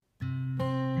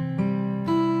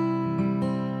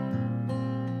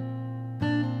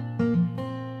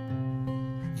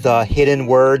The Hidden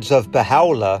Words of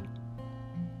Baha'u'llah,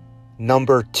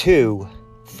 number 2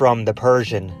 from the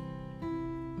Persian.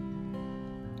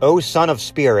 O son of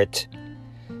spirit,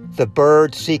 the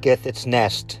bird seeketh its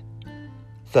nest,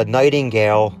 the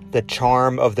nightingale the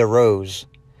charm of the rose,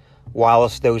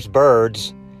 whilst those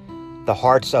birds, the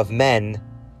hearts of men,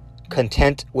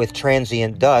 content with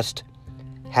transient dust,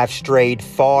 have strayed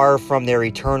far from their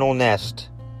eternal nest,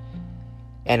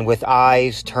 and with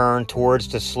eyes turned towards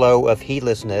the slough of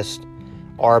heedlessness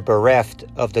are bereft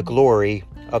of the glory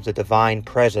of the divine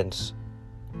presence.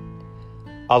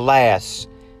 Alas,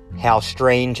 how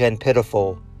strange and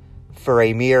pitiful, for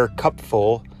a mere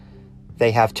cupful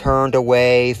they have turned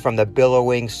away from the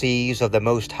billowing seas of the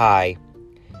Most High,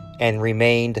 and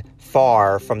remained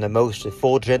far from the most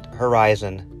effulgent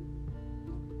horizon.